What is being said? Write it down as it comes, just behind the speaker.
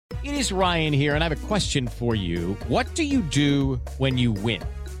is Ryan here, and I have a question for you. What do you do when you win?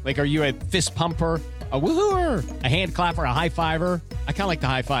 Like, are you a fist pumper, a woo-hooer, a hand clapper, a high fiver? I kind of like the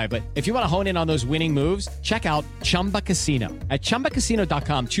high five, but if you want to hone in on those winning moves, check out Chumba Casino. At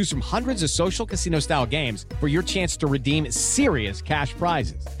ChumbaCasino.com, choose from hundreds of social casino-style games for your chance to redeem serious cash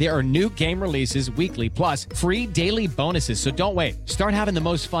prizes. There are new game releases weekly, plus free daily bonuses. So don't wait. Start having the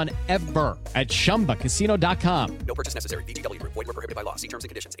most fun ever at ChumbaCasino.com. No purchase necessary. VGW Group. Void where prohibited by law. See terms and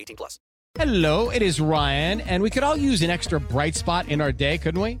conditions. 18+. Hello, it is Ryan, and we could all use an extra bright spot in our day,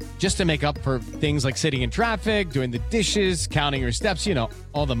 couldn't we? Just to make up for things like sitting in traffic, doing the dishes, counting your steps, you know,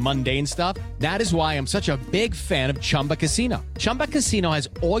 all the mundane stuff. That is why I'm such a big fan of Chumba Casino. Chumba Casino has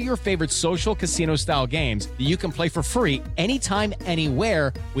all your favorite social casino-style games that you can play for free anytime,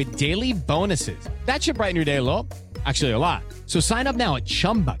 anywhere with daily bonuses. That should brighten your day a little. Actually, a lot. So sign up now at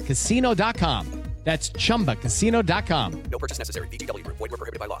ChumbaCasino.com. That's ChumbaCasino.com. No purchase necessary. VGW Group. Void where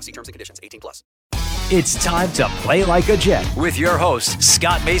prohibited by law. See terms and conditions. 18+. It's time to play like a Jet with your host,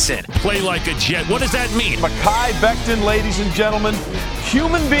 Scott Mason. Play like a Jet. What does that mean? Mekhi Becton, ladies and gentlemen.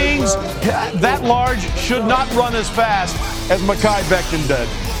 Human beings that large should not run as fast as Mekhi Becton did.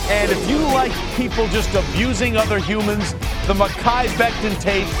 And if you like people just abusing other humans, the Mekhi Becton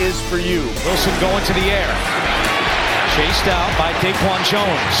tape is for you. Wilson going to the air. Chased out by Daquan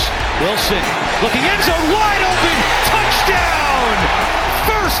Jones. Wilson looking end zone, wide open, touchdown!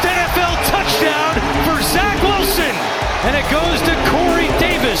 First NFL touchdown for Zach Wilson. And it goes to Corey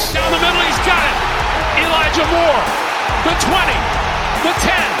Davis. Down the middle, he's got it. Elijah Moore, the 20, the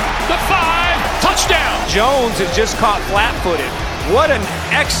 10, the 5, touchdown. Jones is just caught flat-footed. What an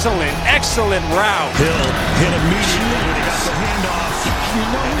excellent, excellent route. Hill hit immediately when he got the handoff. You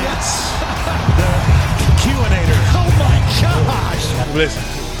know that's the Q-inator. Oh my gosh. Listen,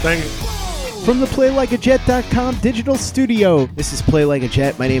 thank you. From the PlayLikeAJet.com digital studio, this is Play Like a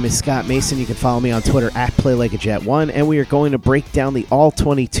Jet. My name is Scott Mason. You can follow me on Twitter at PlayLikeAJet1, and we are going to break down the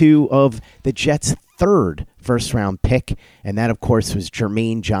All-22 of the Jets' third first-round pick, and that, of course, was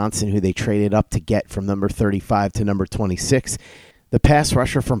Jermaine Johnson, who they traded up to get from number 35 to number 26. The pass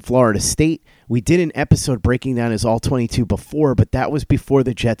rusher from Florida State. We did an episode breaking down his All-22 before, but that was before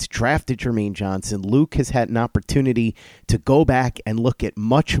the Jets drafted Jermaine Johnson. Luke has had an opportunity to go back and look at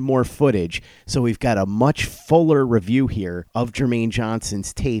much more footage, so we've got a much fuller review here of Jermaine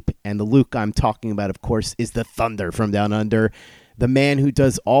Johnson's tape, and the Luke I'm talking about, of course, is the Thunder from Down Under, the man who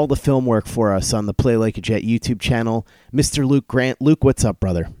does all the film work for us on the Play Like a Jet YouTube channel, Mr. Luke Grant. Luke, what's up,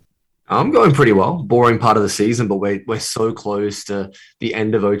 brother? I'm going pretty well. Boring part of the season, but we're so close to the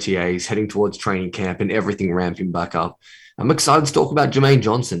end of OTAs, heading towards training camp and everything ramping back up. I'm excited to talk about Jermaine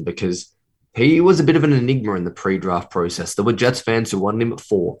Johnson because he was a bit of an enigma in the pre-draft process. There were Jets fans who wanted him at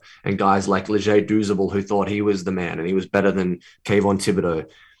 4 and guys like Leger Douzable who thought he was the man and he was better than Kayvon Thibodeau.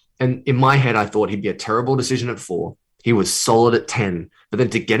 And in my head, I thought he'd be a terrible decision at 4. He was solid at 10, but then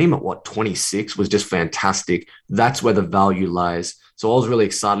to get him at 26 was just fantastic. That's where the value lies. So I was really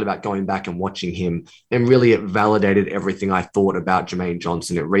excited about going back and watching him, and really it validated everything I thought about Jermaine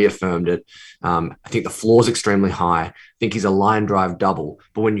Johnson. It reaffirmed it. I think the floor is extremely high. I think he's a line drive double,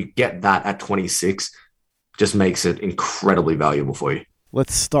 but when you get that at 26, just makes it incredibly valuable for you.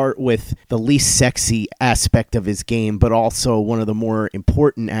 Let's start with the least sexy aspect of his game, but also one of the more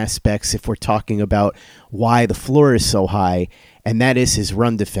important aspects if we're talking about why the floor is so high, and that is his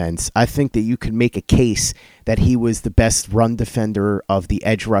run defense. I think that you could make a case that he was the best run defender of the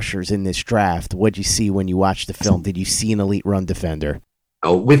edge rushers in this draft. What'd you see when you watched the film? Did you see an elite run defender?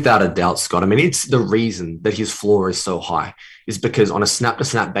 Oh, without a doubt, Scott. I mean, it's the reason that his floor is so high is because on a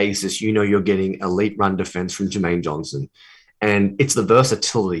snap-to-snap basis, you know you're getting elite run defense from Jermaine Johnson. And it's the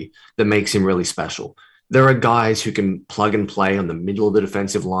versatility that makes him really special. There are guys who can plug and play on the middle of the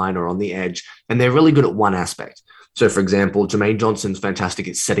defensive line or on the edge, and they're really good at one aspect. So, for example, Jermaine Johnson's fantastic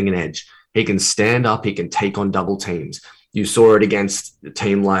at setting an edge. He can stand up, he can take on double teams. You saw it against a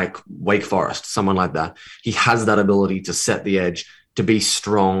team like Wake Forest, someone like that. He has that ability to set the edge, to be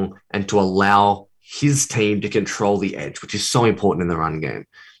strong, and to allow his team to control the edge, which is so important in the run game.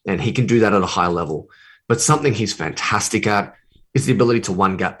 And he can do that at a high level. But something he's fantastic at is the ability to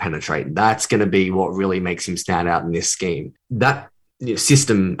one-gap penetrate. That's going to be what really makes him stand out in this scheme. That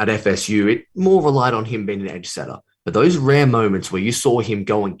system at FSU, it more relied on him being an edge setter. But those rare moments where you saw him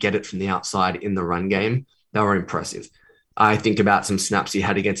go and get it from the outside in the run game, they were impressive. I think about some snaps he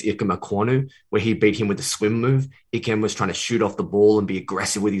had against Ikem Ekwonu, where he beat him with a swim move. Ikem was trying to shoot off the ball and be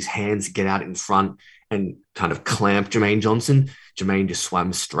aggressive with his hands, get out in front and kind of clamp Jermaine Johnson. Jermaine just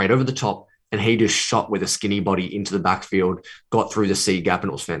swam straight over the top, and he just shot with a skinny body into the backfield, got through the C gap, and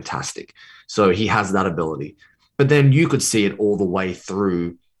it was fantastic. So he has that ability. But then you could see it all the way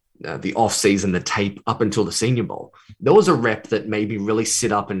through the offseason, the tape up until the Senior Bowl, there was a rep that made me really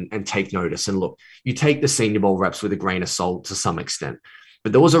sit up and take notice. And look, you take the Senior Bowl reps with a grain of salt to some extent,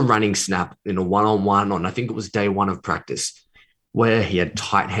 but there was a running snap in a one-on-one on, I think it was day one of practice, where he had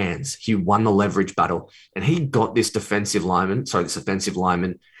tight hands. He won the leverage battle, and he got this offensive lineman,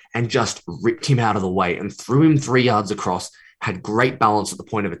 and just ripped him out of the way and threw him 3 yards across, had great balance at the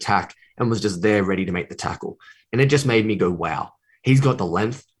point of attack, and was just there ready to make the tackle. And it just made me go, wow, he's got the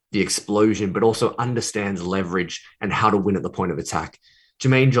length, the explosion, but also understands leverage and how to win at the point of attack.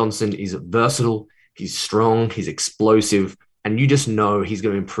 Jermaine Johnson is versatile, he's strong, he's explosive, and you just know he's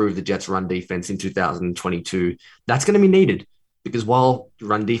going to improve the Jets' run defense in 2022. That's going to be needed, because while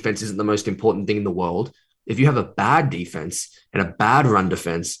run defense isn't the most important thing in the world, if you have a bad defense and a bad run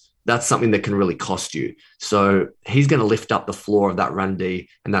defense, that's something that can really cost you. So he's going to lift up the floor of that run D,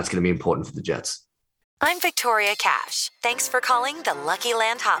 and that's going to be important for the Jets. I'm Victoria Cash. Thanks for calling the Lucky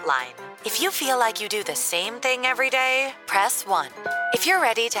Land Hotline. If you feel like you do the same thing every day, press 1. If you're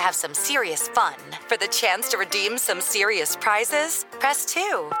ready to have some serious fun for the chance to redeem some serious prizes, press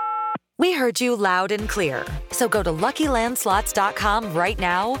 2. We heard you loud and clear. So go to LuckyLandSlots.com right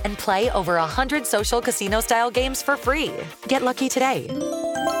now and play over 100 social casino-style games for free. Get lucky today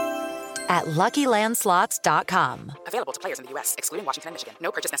at LuckyLandSlots.com. Available to players in the U.S., excluding Washington and Michigan.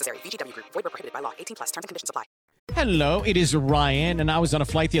 No purchase necessary. VGW Group. Void where prohibited by law. 18+. Terms and conditions apply. Hello, it is Ryan, and I was on a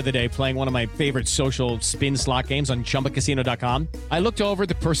flight the other day playing one of my favorite social spin slot games on ChumbaCasino.com. I looked over at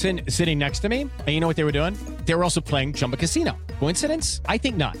the person sitting next to me, and you know what they were doing? They were also playing Chumba Casino. Coincidence? I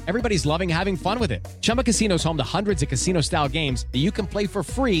think not. Everybody's loving having fun with it. Chumba Casino is home to hundreds of casino-style games that you can play for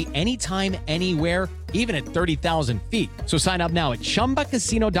free anytime, anywhere, even at 30,000 feet. So sign up now at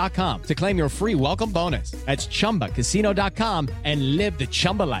ChumbaCasino.com to claim your free welcome bonus. That's ChumbaCasino.com and live the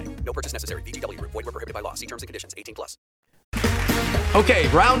Chumba life. No purchase necessary. VGW Group. Void where prohibited by law. See terms and conditions. 18+. Okay,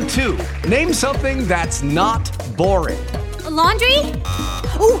 round 2. Name something that's not boring. A laundry?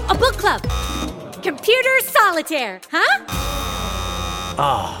 Ooh, a book club. Computer solitaire, huh?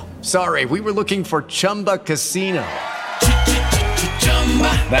 Ah, sorry, we were looking for Chumba Casino.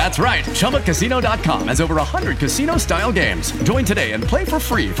 That's right, ChumbaCasino.com has over 100 casino-style games. Join today and play for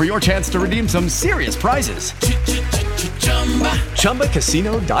free for your chance to redeem some serious prizes.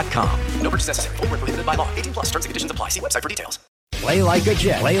 ChumbaCasino.com. No purchase necessary. Void where prohibited by law. 18+. Terms and conditions apply. See website for details. Play like a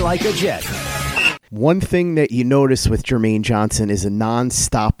Jet. Play like a Jet. One thing that you notice with Jermaine Johnson is a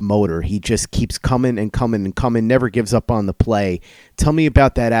non-stop motor. He just keeps coming and coming and coming, never gives up on the play. Tell me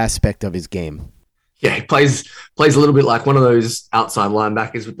about that aspect of his game. Yeah, he plays a little bit like one of those outside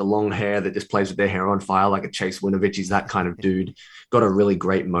linebackers with the long hair that just plays with their hair on fire, like a Chase Winovich. He's that kind of dude. Got a really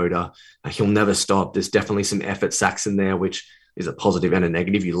great motor. He'll never stop. There's definitely some effort sacks in there, which is a positive and a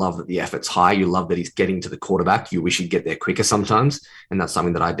negative. You love that the effort's high. You love that he's getting to the quarterback. You wish he'd get there quicker sometimes, and that's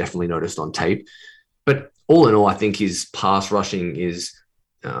something that I definitely noticed on tape. But all in all, I think his pass rushing is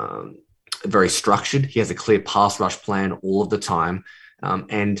very structured. He has a clear pass rush plan all of the time,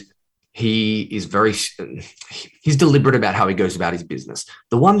 and he is he's deliberate about how he goes about his business.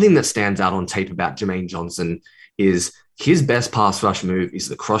 The one thing that stands out on tape about Jermaine Johnson is his best pass rush move is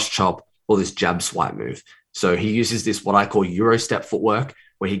the cross chop or this jab swipe move. So he uses this, what I call Euro step footwork,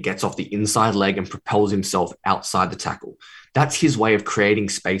 where he gets off the inside leg and propels himself outside the tackle. That's his way of creating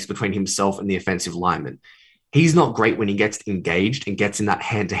space between himself and the offensive lineman. He's not great when he gets engaged and gets in that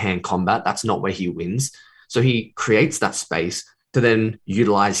hand-to-hand combat. That's not where he wins. So he creates that space to then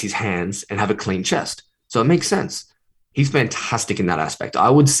utilize his hands and have a clean chest. So it makes sense. He's fantastic in that aspect. I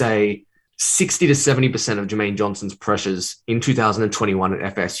would say 60 to 70% of Jermaine Johnson's pressures in 2021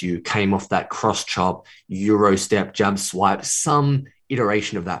 at FSU came off that cross chop, Euro step, jab swipe, some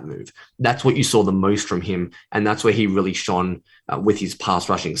iteration of that move. That's what you saw the most from him, and that's where he really shone with his pass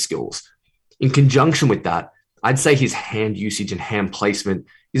rushing skills. In conjunction with that, I'd say his hand usage and hand placement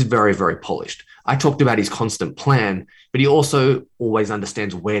is very, very polished. I talked about his constant plan, but he also always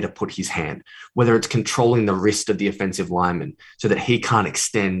understands where to put his hand, whether it's controlling the wrist of the offensive lineman so that he can't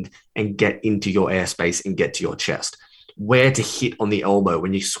extend and get into your airspace and get to your chest, where to hit on the elbow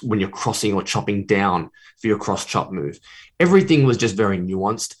when you're crossing or chopping down for your cross chop move. Everything was just very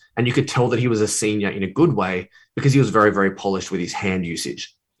nuanced, and you could tell that he was a senior in a good way because he was very, very polished with his hand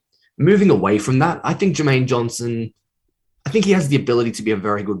usage. Moving away from that, I think Jermaine Johnson, I think he has the ability to be a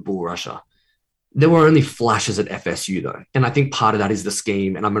very good bull rusher. There were only flashes at FSU though, and I think part of that is the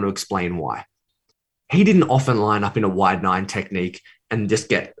scheme, and I'm going to explain why. He didn't often line up in a wide nine technique and just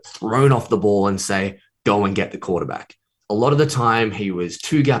get thrown off the ball and say, go and get the quarterback. A lot of the time he was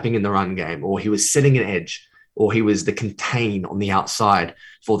two-gapping in the run game, or he was setting an edge, or he was the contain on the outside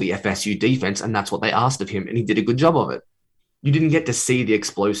for the FSU defense, and that's what they asked of him, and he did a good job of it. you didn't get to see the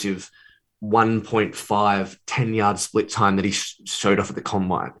explosive 1.5 10-yard split time that he showed off at the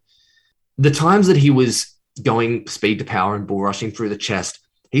combine. The times that he was going speed to power and bull rushing through the chest,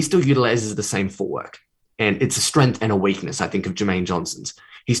 he still utilizes the same footwork. And it's a strength and a weakness, I think, of Jermaine Johnson's.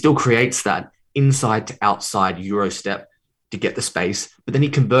 He still creates that inside to outside Euro step to get the space, but then he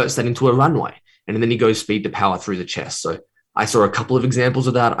converts that into a runway. And then he goes speed to power through the chest. So I saw a couple of examples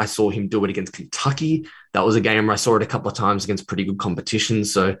of that. I saw him do it against Kentucky. That was a game where I saw it a couple of times against pretty good competition.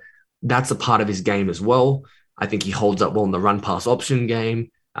 So that's a part of his game as well. I think he holds up well in the run pass option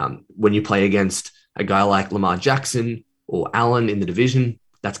game. When you play against a guy like Lamar Jackson or Allen in the division,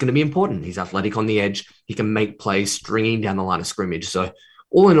 that's going to be important. He's athletic on the edge. He can make plays stringing down the line of scrimmage. So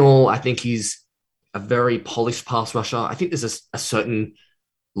all in all, I think he's a very polished pass rusher. I think there's a certain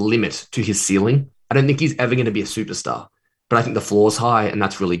limit to his ceiling. I don't think he's ever going to be a superstar, but I think the floor's high, and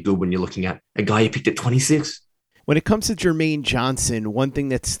that's really good when you're looking at a guy you picked at 26. When it comes to Jermaine Johnson, one thing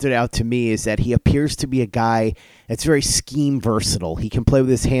that stood out to me is that he appears to be a guy that's very scheme versatile. He can play with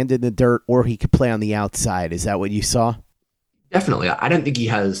his hand in the dirt, or he could play on the outside. Is that what you saw? Definitely. I don't think he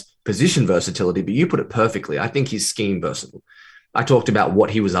has position versatility, but you put it perfectly. I think he's scheme versatile. I talked about what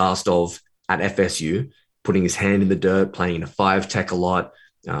he was asked of at FSU, putting his hand in the dirt, playing in a 5-tech a lot,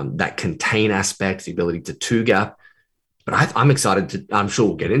 that contain aspect, the ability to 2-gap. But I'm excited I'm sure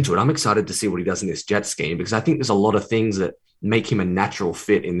we'll get into it. I'm excited to see what he does in this Jet scheme, because I think there's a lot of things that make him a natural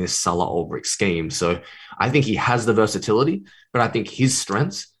fit in this Salah Ulbrich scheme. So I think he has the versatility, but I think his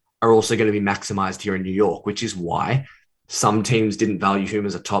strengths are also going to be maximized here in New York, which is why some teams didn't value him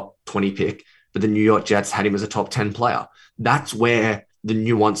as a top 20 pick, but the New York Jets had him as a top 10 player. That's where the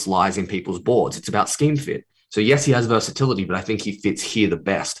nuance lies in people's boards. It's about scheme fit. So yes, he has versatility, but I think he fits here the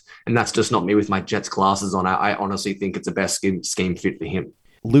best. And that's just not me with my Jets glasses on. I honestly think it's the best scheme fit for him.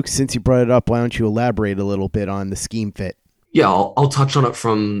 Luke, since you brought it up, why don't you elaborate a little bit on the scheme fit? Yeah, I'll touch on it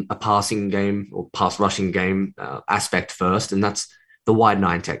from a passing game or pass rushing game aspect first, and that's the wide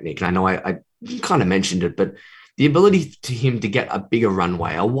 9 technique. And I know I kind of mentioned it, but the ability to him to get a bigger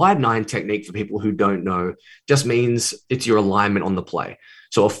runway, a wide 9 technique for people who don't know, just means it's your alignment on the play.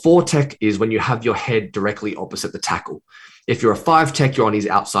 So a 4-tech is when you have your head directly opposite the tackle. If you're a 5-tech, you're on his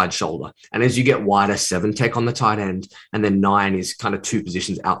outside shoulder. And as you get wider, 7-tech on the tight end, and then 9 is kind of 2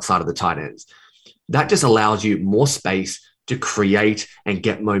 positions outside of the tight ends. That just allows you more space to create and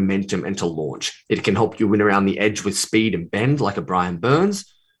get momentum and to launch. It can help you win around the edge with speed and bend like a Brian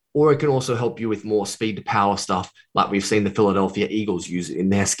Burns, or it can also help you with more speed to power stuff like we've seen the Philadelphia Eagles use in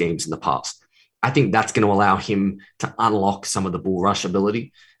their schemes in the past. I think that's going to allow him to unlock some of the bull rush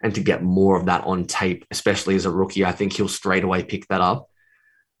ability and to get more of that on tape, especially as a rookie. I think he'll straight away pick that up.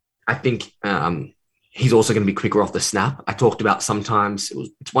 I think he's also going to be quicker off the snap. I talked about sometimes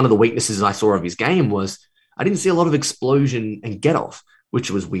it's one of the weaknesses I saw of his game was I didn't see a lot of explosion and get off, which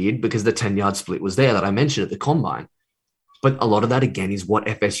was weird because the 10-yard split was there that I mentioned at the combine. But a lot of that, again, is what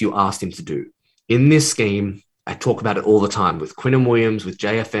FSU asked him to do. In this scheme, I talk about it all the time with Quinnen Williams, with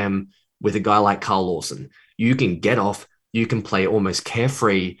JFM, with a guy like Carl Lawson. You can get off, you can play almost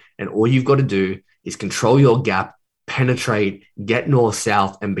carefree, and all you've got to do is control your gap, penetrate, get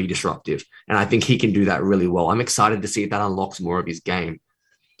north-south, and be disruptive. And I think he can do that really well. I'm excited to see if that unlocks more of his game.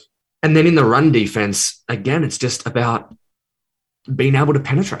 And then in the run defense, again, it's just about being able to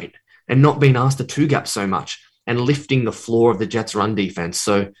penetrate and not being asked to 2-gap so much and lifting the floor of the Jets' run defense.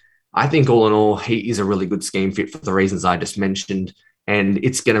 So I think all in all, he is a really good scheme fit for the reasons I just mentioned, and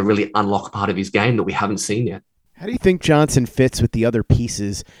it's going to really unlock part of his game that we haven't seen yet. How do you think Johnson fits with the other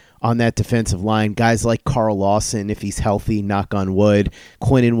pieces on that defensive line? Guys like Carl Lawson, if he's healthy, knock on wood,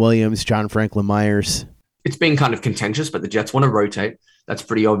 Quinnen Williams, John Franklin Myers. It's been kind of contentious, but the Jets want to rotate. That's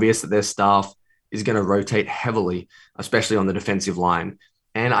pretty obvious that their staff is going to rotate heavily, especially on the defensive line.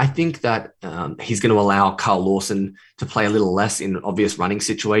 And I think that he's going to allow Carl Lawson to play a little less in obvious running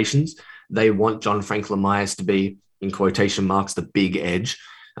situations. They want John Franklin Myers to be, in quotation marks, the big edge.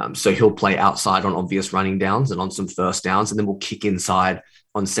 So he'll play outside on obvious running downs and on some first downs, and then we'll kick inside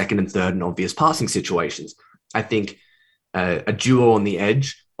on second and third and obvious passing situations. I think a duo on the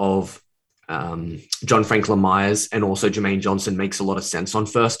edge of John Franklin Myers and also Jermaine Johnson makes a lot of sense on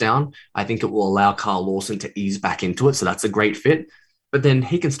first down. I think it will allow Carl Lawson to ease back into it. So that's a great fit. But then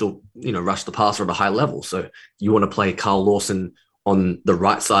he can still, rush the passer at a high level. So you want to play Carl Lawson on the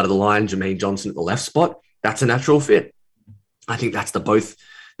right side of the line, Jermaine Johnson at the left spot. That's a natural fit. I think that's both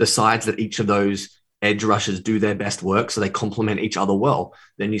the sides that each of those edge rushers do their best work. So they complement each other well.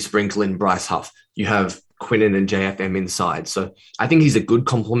 Then you sprinkle in Bryce Huff. You have Quinnen and JFM inside. So I think he's a good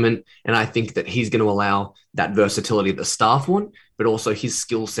complement. And I think that he's going to allow that versatility that the staff want, but also his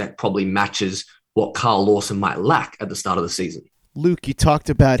skill set probably matches what Carl Lawson might lack at the start of the season. Luke, you talked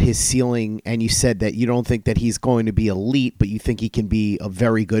about his ceiling, and you said that you don't think that he's going to be elite, but you think he can be a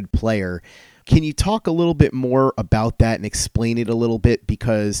very good player. Can you talk a little bit more about that and explain it a little bit?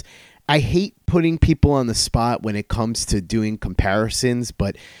 Because I hate putting people on the spot when it comes to doing comparisons,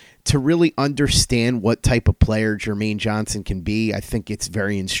 but to really understand what type of player Jermaine Johnson can be, I think it's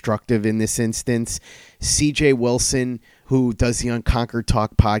very instructive in this instance. CJ Wilson, who does the Unconquered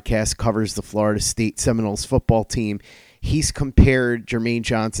Talk podcast, covers the Florida State Seminoles football team. He's compared Jermaine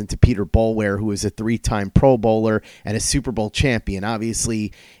Johnson to Peter Boulware, who is a 3-time Pro Bowler and a Super Bowl champion.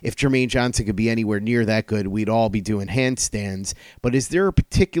 Obviously, if Jermaine Johnson could be anywhere near that good, we'd all be doing handstands. But is there a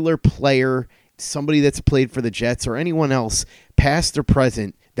particular player, somebody that's played for the Jets or anyone else, past or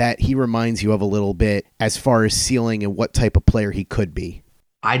present, that he reminds you of a little bit as far as ceiling and what type of player he could be?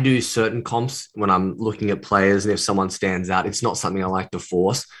 I do certain comps when I'm looking at players, and if someone stands out, it's not something I like to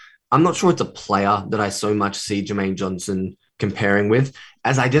force. I'm not sure it's a player that I so much see Jermaine Johnson comparing with,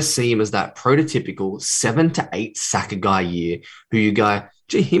 as I just see him as that prototypical 7 to 8 sack a guy year who you go,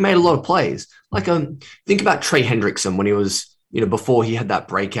 gee, he made a lot of plays. Like, think about Trey Hendrickson when he was, before he had that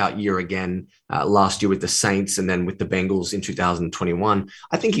breakout year again last year with the Saints and then with the Bengals in 2021.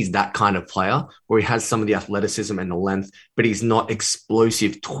 I think he's that kind of player where he has some of the athleticism and the length, but he's not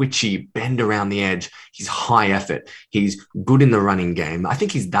explosive, twitchy, bend around the edge. He's high effort. He's good in the running game. I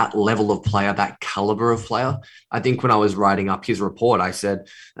think he's that level of player, that caliber of player. I think when I was writing up his report, I said,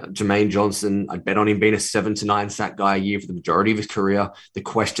 Jermaine Johnson, I'd bet on him being a 7 to 9 sack guy a year for the majority of his career. The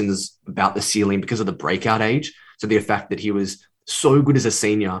questions about the ceiling because of the breakout age. So the fact that he was so good as a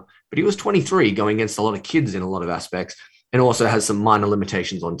senior, but he was 23 going against a lot of kids in a lot of aspects, and also has some minor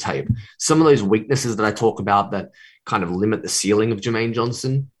limitations on tape. Some of those weaknesses that I talk about that kind of limit the ceiling of Jermaine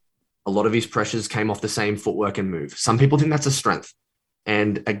Johnson, a lot of his pressures came off the same footwork and move. Some people think that's a strength.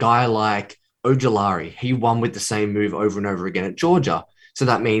 And a guy like Ojulari, he won with the same move over and over again at Georgia. So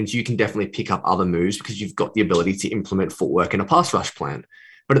that means you can definitely pick up other moves because you've got the ability to implement footwork in a pass rush plan.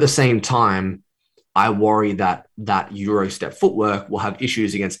 But at the same time, I worry that Euro step footwork will have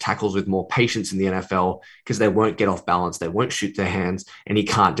issues against tackles with more patience in the NFL because they won't get off balance, they won't shoot their hands, and he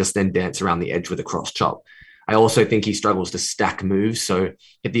can't just then dance around the edge with a cross chop. I also think he struggles to stack moves. So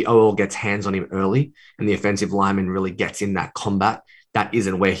if the OL gets hands on him early and the offensive lineman really gets in that combat, that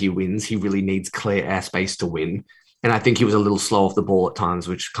isn't where he wins. He really needs clear airspace to win. And I think he was a little slow off the ball at times,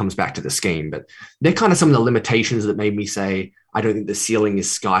 which comes back to the scheme. But they're kind of some of the limitations that made me say, I don't think the ceiling is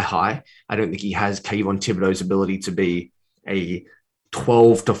sky high. I don't think he has Kayvon Thibodeau's ability to be a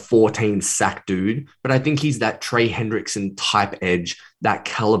 12 to 14 sack dude, but I think he's that Trey Hendrickson type edge, that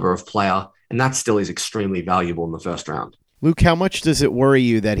caliber of player, and that still is extremely valuable in the first round. Luke, how much does it worry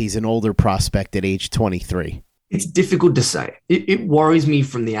you that he's an older prospect at age 23? It's difficult to say. It worries me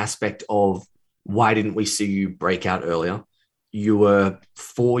from the aspect of why didn't we see you break out earlier? You were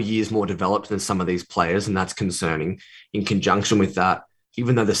 4 years more developed than some of these players, and that's concerning. In conjunction with that,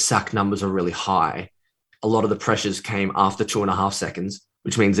 even though the sack numbers are really high, a lot of the pressures came after 2.5 seconds,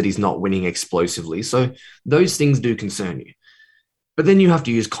 which means that he's not winning explosively. So those things do concern you. But then you have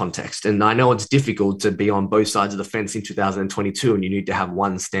to use context. And I know it's difficult to be on both sides of the fence in 2022, and you need to have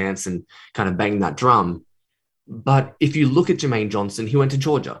one stance and kind of bang that drum. But if you look at Jermaine Johnson, he went to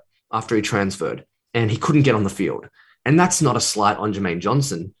Georgia after he transferred, and he couldn't get on the field. And that's not a slight on Jermaine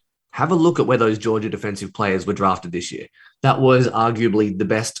Johnson. Have a look at where those Georgia defensive players were drafted this year. That was arguably the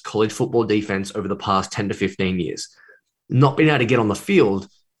best college football defense over the past 10 to 15 years. Not being able to get on the field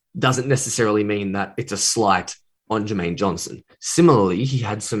doesn't necessarily mean that it's a slight on Jermaine Johnson. Similarly, he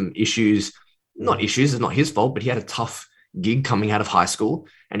had some issues, it's not his fault, but he had a tough gig coming out of high school,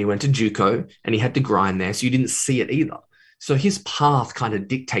 and he went to JUCO and he had to grind there. So you didn't see it either. So his path kind of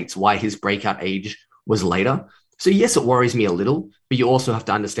dictates why his breakout age was later. So yes, it worries me a little, but you also have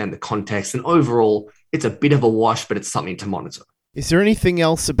to understand the context. And overall, it's a bit of a wash, but it's something to monitor. Is there anything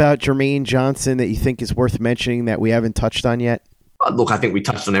else about Jermaine Johnson that you think is worth mentioning that we haven't touched on yet? Look, I think we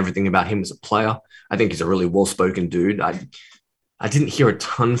touched on everything about him as a player. I think he's a really well-spoken dude. I didn't hear a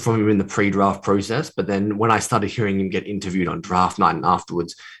ton from him in the pre-draft process, but then when I started hearing him get interviewed on draft night and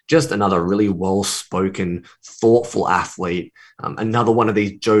afterwards, just another really well-spoken, thoughtful athlete. Another one of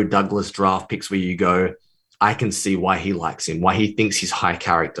these Joe Douglas draft picks where you go, I can see why he likes him, why he thinks he's high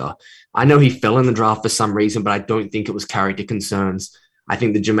character. I know he fell in the draft for some reason, but I don't think it was character concerns. I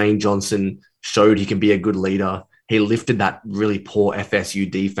think that Jermaine Johnson showed he can be a good leader. He lifted that really poor FSU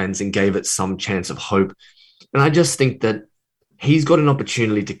defense and gave it some chance of hope. And I just think that he's got an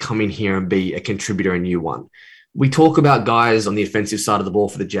opportunity to come in here and be a contributor in year one. We talk about guys on the offensive side of the ball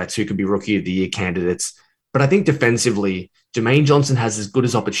for the Jets who could be rookie of the year candidates, but I think defensively, Jermaine Johnson has as good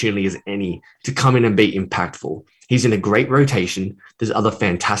as opportunity as any to come in and be impactful. He's in a great rotation. There's other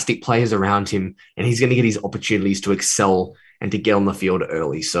fantastic players around him, and he's going to get his opportunities to excel and to get on the field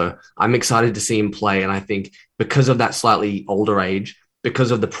early. So I'm excited to see him play. And I think because of that slightly older age,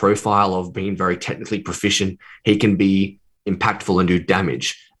 because of the profile of being very technically proficient, he can be impactful and do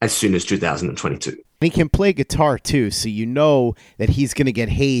damage as soon as 2022. He can play guitar too, so you know that he's going to get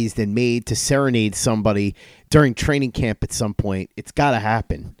hazed and made to serenade somebody during training camp at some point. It's got to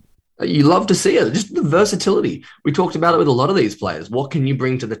happen. You love to see it. Just the versatility. We talked about it with a lot of these players. What can you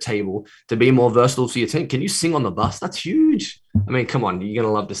bring to the table to be more versatile for your team? Can you sing on the bus? That's huge. I mean, come on. You're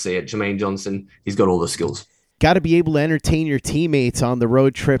going to love to see it. Jermaine Johnson, he's got all the skills. Got to be able to entertain your teammates on the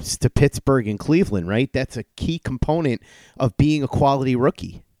road trips to Pittsburgh and Cleveland, right? That's a key component of being a quality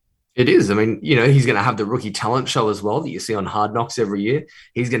rookie. It is. I mean, he's going to have the rookie talent show as well that you see on Hard Knocks every year.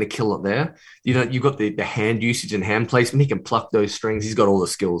 He's going to kill it there. You've got the hand usage and hand placement. He can pluck those strings. He's got all the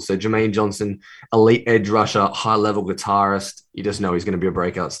skills. So Jermaine Johnson, elite edge rusher, high-level guitarist. You just know he's going to be a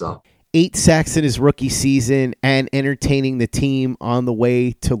breakout star. 8 sacks in his rookie season and entertaining the team on the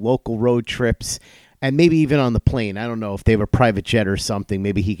way to local road trips and maybe even on the plane. I don't know if they have a private jet or something.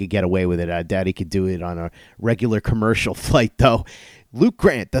 Maybe he could get away with it. I doubt he could do it on a regular commercial flight, though. Luke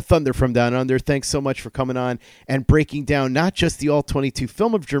Grant, the Thunder from Down Under, thanks so much for coming on and breaking down not just the All-22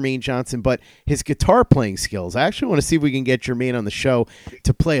 film of Jermaine Johnson, but his guitar playing skills. I actually want to see if we can get Jermaine on the show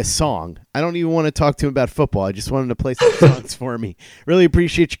to play a song. I don't even want to talk to him about football. I just want him to play some songs for me. Really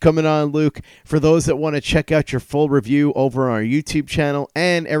appreciate you coming on, Luke. For those that want to check out your full review over on our YouTube channel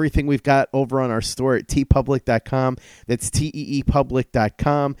and everything we've got over on our store at teepublic.com, that's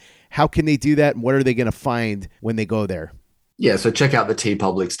teepublic.com. How can they do that, and what are they going to find when they go there? Yeah, so check out the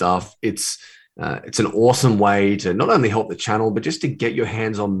TeePublic stuff. It's an awesome way to not only help the channel, but just to get your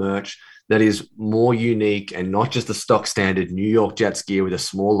hands on merch that is more unique and not just the stock standard New York Jets gear with a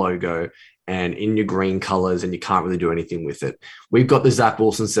small logo and in your green colors, and you can't really do anything with it. We've got the Zach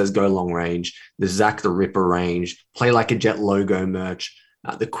Wilson Says Go Long range, the Zach the Ripper range, Play Like a Jet logo merch,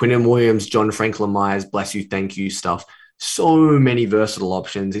 the Quinnen Williams, John Franklin Myers, Bless You, Thank You stuff. So many versatile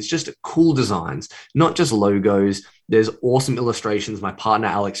options. It's just cool designs, not just logos. There's awesome illustrations. My partner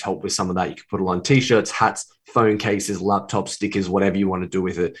Alex helped with some of that. You can put it on t-shirts, hats, phone cases, laptop stickers, whatever you want to do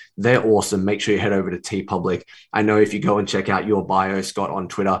with it. They're awesome. Make sure you head over to TeePublic. I know if you go and check out your bio, Scott, on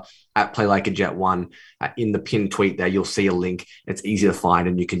Twitter at PlayLikeAJet1, in the pinned tweet there, you'll see a link. It's easy to find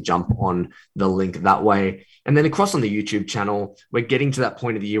and you can jump on the link that way. And then across on the YouTube channel, we're getting to that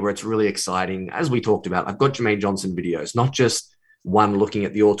point of the year where it's really exciting. As we talked about, I've got Jermaine Johnson videos, not just one looking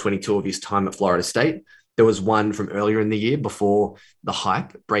at the All-22 of his time at Florida State. There was one from earlier in the year before the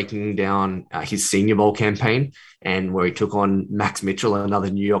hype, breaking down his Senior Bowl campaign and where he took on Max Mitchell, another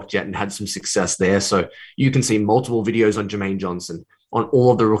New York Jet, and had some success there. So you can see multiple videos on Jermaine Johnson, on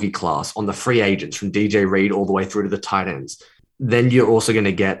all of the rookie class, on the free agents from DJ Reed all the way through to the tight ends. Then you're also going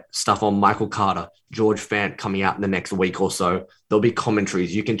to get stuff on Michael Carter, George Fant coming out in the next week or so. There'll be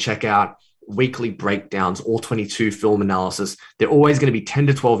commentaries. You can check out weekly breakdowns, All-22 film analysis. They're always going to be 10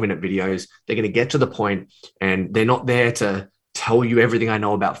 to 12-minute videos. They're going to get to the point, and they're not there to tell you everything I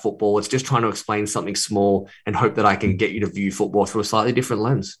know about football. It's just trying to explain something small and hope that I can get you to view football through a slightly different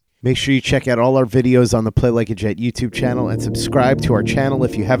lens. Make sure you check out all our videos on the Play Like a Jet YouTube channel and subscribe to our channel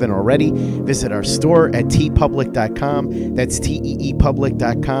if you haven't already. Visit our store at teepublic.com. That's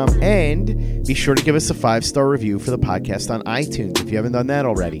teepublic.com. And be sure to give us a 5-star review for the podcast on iTunes if you haven't done that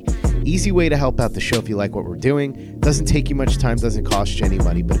already. Easy way to help out the show if you like what we're doing. Doesn't take you much time, doesn't cost you any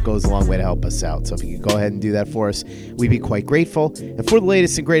money, but it goes a long way to help us out. So if you could go ahead and do that for us, we'd be quite grateful. And for the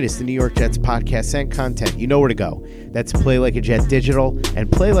latest and greatest in New York Jets podcasts and content, you know where to go. That's Play Like a Jet Digital and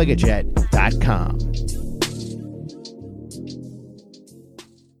PlayLikeAJet.com.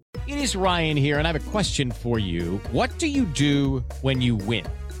 It is Ryan here, and I have a question for you. What do you do when you win?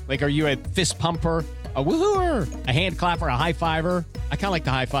 Like, are you a fist pumper, a woohooer, a hand clapper, a high fiver? I kind of like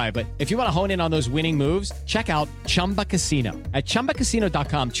the high five, but if you want to hone in on those winning moves, check out Chumba Casino. At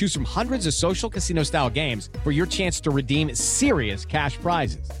ChumbaCasino.com, choose from hundreds of social casino-style games for your chance to redeem serious cash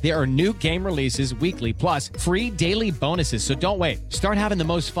prizes. There are new game releases weekly, plus free daily bonuses. So don't wait. Start having the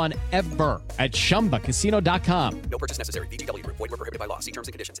most fun ever at ChumbaCasino.com. No purchase necessary. VGW. Void where prohibited by law. See terms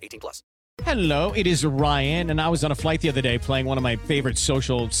and conditions. 18+. Hello, it is Ryan, and I was on a flight the other day playing one of my favorite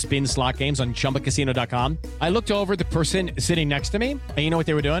social spin slot games on ChumbaCasino.com. I looked over at the person sitting next to me, and you know what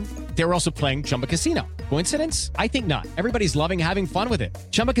they were doing? They were also playing Chumba Casino. Coincidence? I think not. Everybody's loving having fun with it.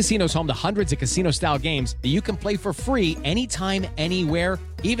 Chumba Casino is home to hundreds of casino-style games that you can play for free anytime, anywhere,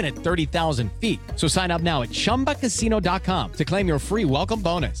 even at 30,000 feet. So sign up now at ChumbaCasino.com to claim your free welcome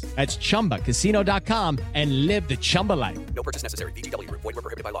bonus. That's ChumbaCasino.com and live the Chumba life. No purchase necessary. VGW Group. Void where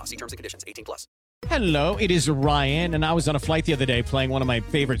prohibited by law. See terms and conditions. 18+. Hello, it is Ryan, and I was on a flight the other day playing one of my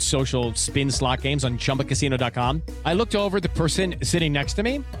favorite social spin slot games on ChumbaCasino.com. I looked over at the person sitting next to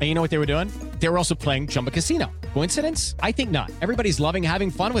me, and you know what they were doing? They were also playing Chumba Casino. Coincidence? I think not. Everybody's loving having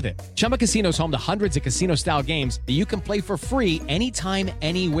fun with it. Chumba Casino is home to hundreds of casino-style games that you can play for free anytime,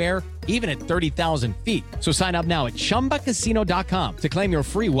 anywhere, even at 30,000 feet. So sign up now at ChumbaCasino.com to claim your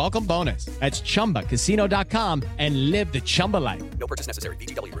free welcome bonus. That's ChumbaCasino.com and live the Chumba life. No purchase necessary.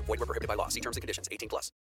 VGW Group. Void where prohibited by law. See terms and conditions. 18+.